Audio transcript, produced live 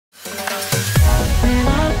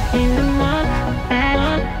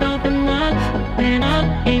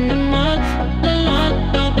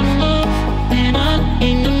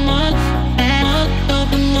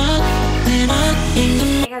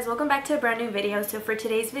back to a brand new video. So for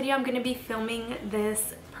today's video, I'm going to be filming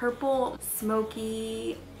this purple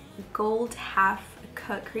smoky gold half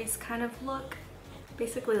cut crease kind of look.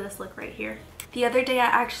 Basically this look right here. The other day I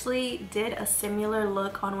actually did a similar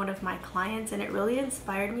look on one of my clients and it really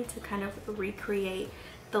inspired me to kind of recreate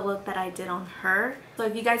the look that I did on her. So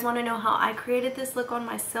if you guys want to know how I created this look on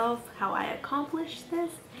myself, how I accomplished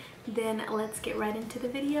this, then let's get right into the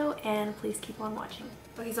video and please keep on watching.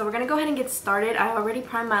 Okay, so we're gonna go ahead and get started. I already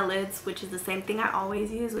primed my lids, which is the same thing I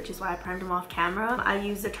always use, which is why I primed them off camera. I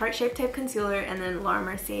used the Tarte Shape Tape Concealer and then Laura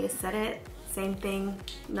Mercier to set it. Same thing,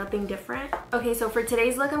 nothing different. Okay, so for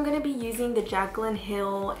today's look, I'm gonna be using the Jaclyn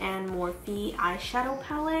Hill and Morphe eyeshadow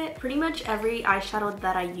palette. Pretty much every eyeshadow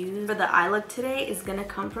that I use for the eye look today is gonna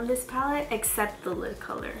come from this palette, except the lid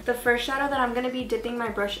color. The first shadow that I'm gonna be dipping my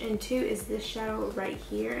brush into is this shadow right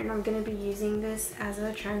here, and I'm gonna be using this as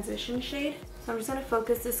a transition shade. So I'm just gonna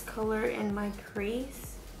focus this color in my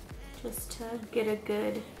crease, just to get a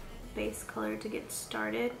good base color to get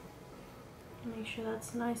started. Make sure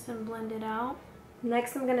that's nice and blended out.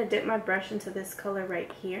 Next, I'm gonna dip my brush into this color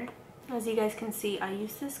right here. As you guys can see, I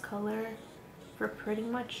use this color for pretty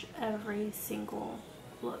much every single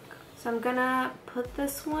look. So I'm gonna put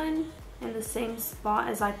this one in the same spot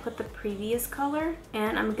as I put the previous color,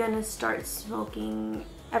 and I'm gonna start smoking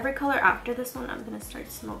every color after this one. I'm gonna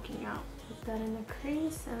start smoking out. Put that in the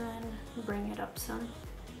crease and then bring it up some.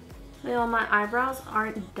 Well, my eyebrows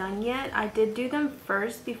aren't done yet. I did do them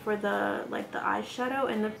first before the eyeshadow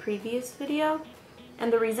in the previous video.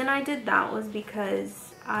 And the reason I did that was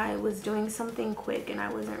because I was doing something quick and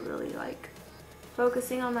I wasn't really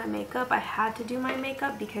focusing on my makeup. I had to do my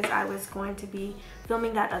makeup because I was going to be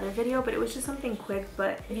filming that other video, but it was just something quick.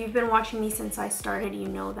 But if you've been watching me since I started, you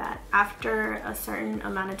know that after a certain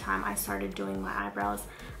amount of time I started doing my eyebrows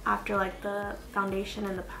after the foundation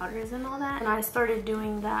and the powders and all that. And I started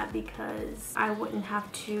doing that because I wouldn't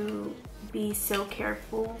have to be so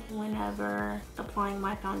careful whenever applying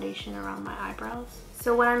my foundation around my eyebrows.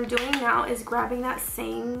 So what I'm doing now is grabbing that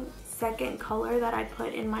same second color that I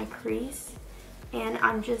put in my crease, and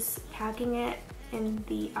I'm just packing it in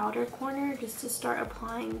the outer corner just to start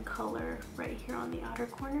applying color right here on the outer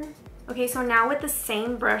corner. Okay, so now with the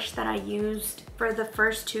same brush that I used for the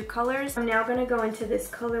first two colors, I'm now gonna go into this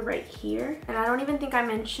color right here. And I don't even think I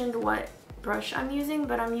mentioned what brush I'm using,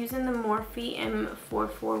 but I'm using the Morphe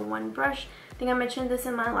M441 brush. I think I mentioned this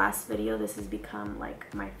in my last video. This has become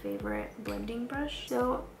my favorite blending brush.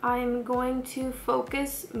 So I'm going to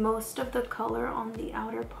focus most of the color on the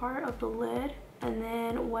outer part of the lid. And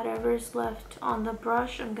then whatever's left on the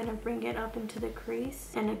brush, I'm gonna bring it up into the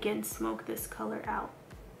crease and again smoke this color out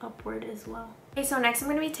upward as well. Okay, so next I'm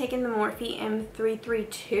going to be taking the Morphe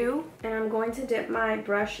M332 and I'm going to dip my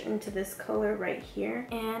brush into this color right here,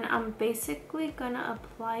 and I'm basically gonna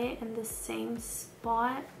apply it in the same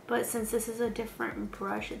spot, but since this is a different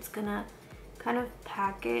brush, it's gonna kind of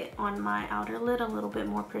pack it on my outer lid a little bit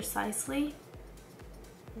more precisely.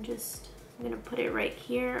 I'm gonna put it right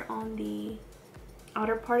here on the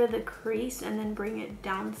outer part of the crease and then bring it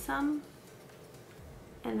down some,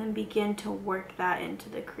 and then begin to work that into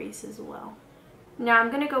the crease as well. Now I'm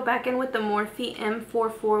going to go back in with the Morphe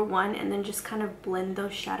M441 and then just kind of blend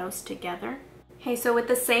those shadows together. Okay, so with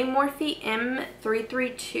the same Morphe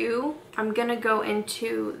M332, I'm going to go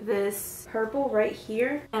into this purple right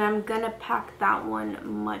here, and I'm going to pack that one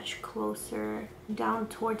much closer down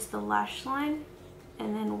towards the lash line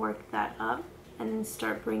and then work that up and then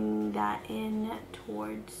start bringing that in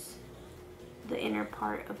towards the inner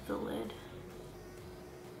part of the lid.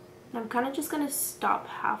 And I'm kind of just going to stop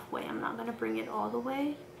halfway. I'm not going to bring it all the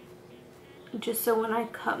way, just so when I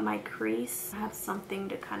cut my crease, I have something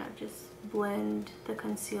to kind of just blend the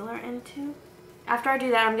concealer into. After I do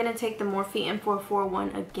that, I'm going to take the Morphe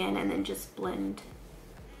M441 again and then just blend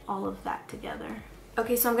all of that together.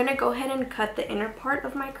 Okay, so I'm going to go ahead and cut the inner part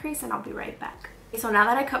of my crease and I'll be right back. Okay, so now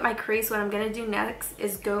that I cut my crease, what I'm going to do next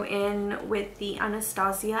is go in with the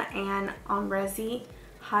Anastasia and Ombrezzi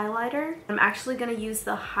highlighter. I'm actually going to use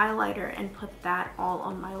the highlighter and put that all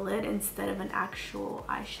on my lid instead of an actual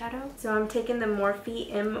eyeshadow. So I'm taking the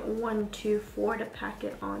Morphe M124 to pack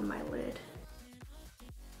it on my lid.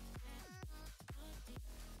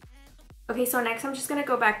 Okay, so next I'm just going to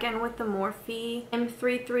go back in with the Morphe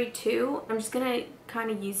M332. I'm just going to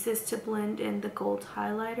kind of use this to blend in the gold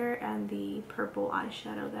highlighter and the purple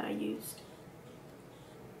eyeshadow that I used.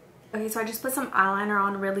 Okay, so I just put some eyeliner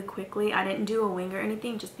on really quickly. I didn't do a wing or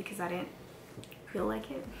anything just because I didn't feel like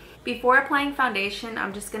it. Before applying foundation,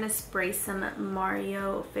 I'm just going to spray some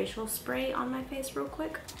Mario facial spray on my face real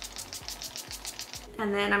quick.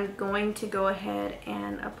 And then I'm going to go ahead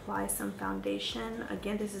and apply some foundation.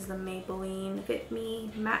 Again, this is the Maybelline Fit Me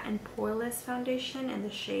Matte and Poreless Foundation in the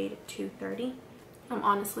shade 230. I'm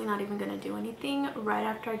honestly not even going to do anything right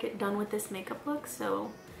after I get done with this makeup look. So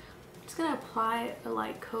I'm just going to apply a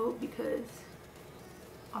light coat because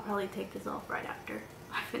I'll probably take this off right after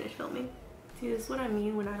I finish filming. See, this is what I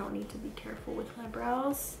mean when I don't need to be careful with my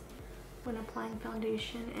brows when applying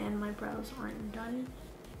foundation and my brows aren't done.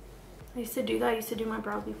 I used to do that. I used to do my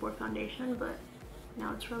brows before foundation, but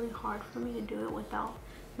now it's really hard for me to do it without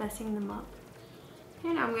messing them up.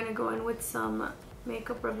 And I'm going to go in with some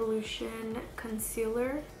Makeup Revolution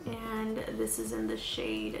concealer, and this is in the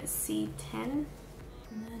shade C10. And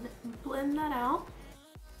then blend that out.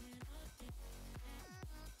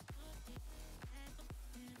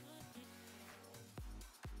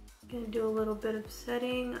 Gonna do a little bit of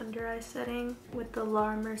setting, under eye setting with the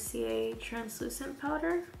La Mercier translucent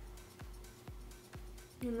powder.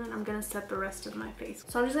 And then I'm gonna set the rest of my face.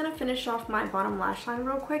 So I'm just gonna finish off my bottom lash line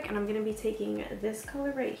real quick, and I'm gonna be taking this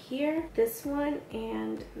color right here, this one,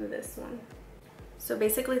 and this one. So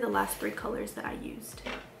basically the last three colors that I used.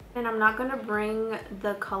 And I'm not gonna bring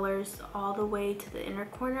the colors all the way to the inner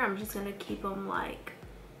corner. I'm just gonna keep them like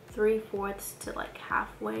 3/4 to like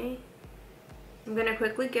halfway. I'm gonna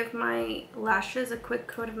quickly give my lashes a quick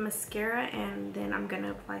coat of mascara, and then I'm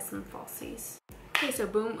gonna apply some falsies. Okay, so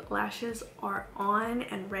boom, lashes are on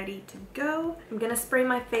and ready to go. I'm gonna spray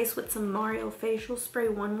my face with some Mario facial spray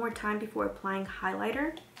one more time before applying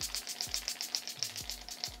highlighter.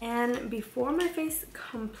 And before my face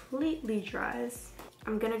completely dries,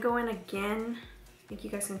 I'm gonna go in again. I think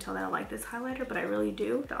you guys can tell that I like this highlighter, but I really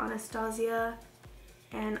do. The Anastasia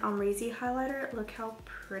and Amrezy highlighter. Look how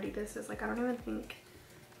pretty this is. Like, I don't even think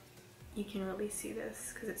you can really see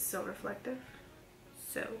this because it's so reflective.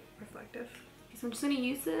 So reflective. So I'm just going to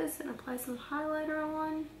use this and apply some highlighter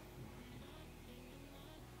on.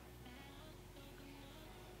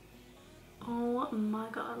 Oh my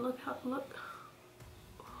god, look look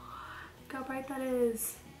how bright that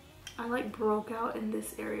is. I like broke out in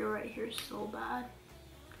this area right here so bad.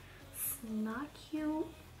 It's not cute.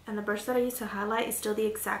 And the brush that I used to highlight is still the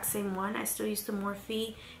exact same one. I still use the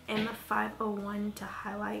Morphe M501 to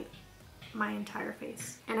highlight my entire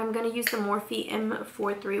face. And I'm going to use the Morphe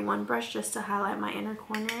M431 brush just to highlight my inner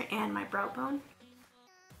corner and my brow bone.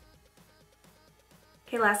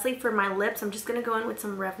 Okay, lastly for my lips, I'm just going to go in with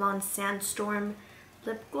some Revlon Sandstorm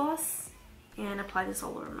lip gloss and apply this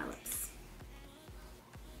all over my lips.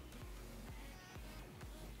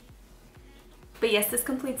 But yes, this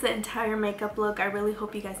completes the entire makeup look. I really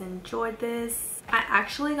hope you guys enjoyed this. I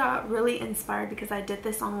actually got really inspired because I did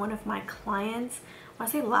this on one of my clients, I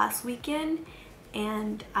want to say last weekend,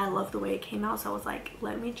 and I love the way it came out. So I was like,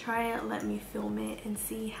 let me try it, let me film it and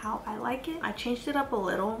see how I like it. I changed it up a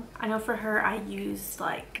little. I know for her I used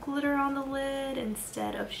like glitter on the lid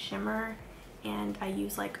instead of shimmer, and I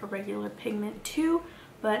used like a regular pigment too,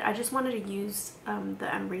 but I just wanted to use the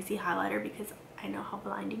Amrezy highlighter because I know how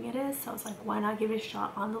blinding it is. So I was like, why not give it a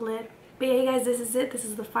shot on the lid? But yeah, you guys, this is it. This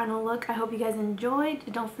is the final look. I hope you guys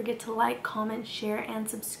enjoyed. Don't forget to like, comment, share, and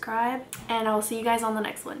subscribe. And I will see you guys on the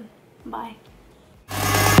next one. Bye.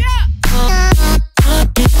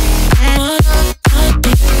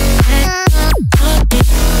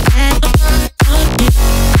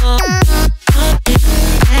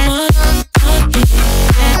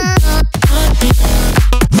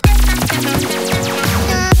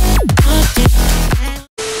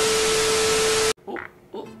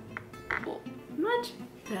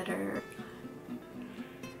 Better.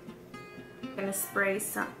 I'm gonna spray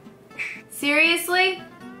some. Seriously?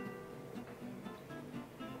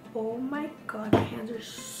 Oh my god, my hands are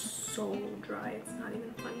so dry. It's not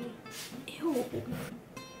even funny. Ew.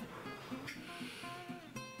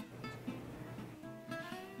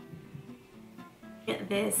 Get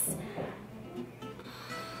this.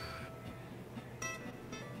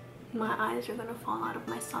 My eyes are gonna fall out of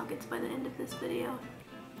my sockets by the end of this video.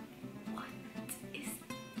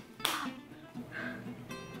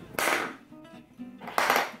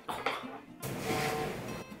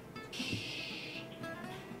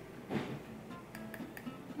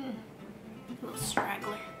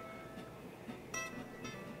 Straggler.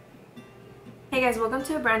 Hey guys, welcome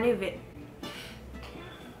to a brand new video.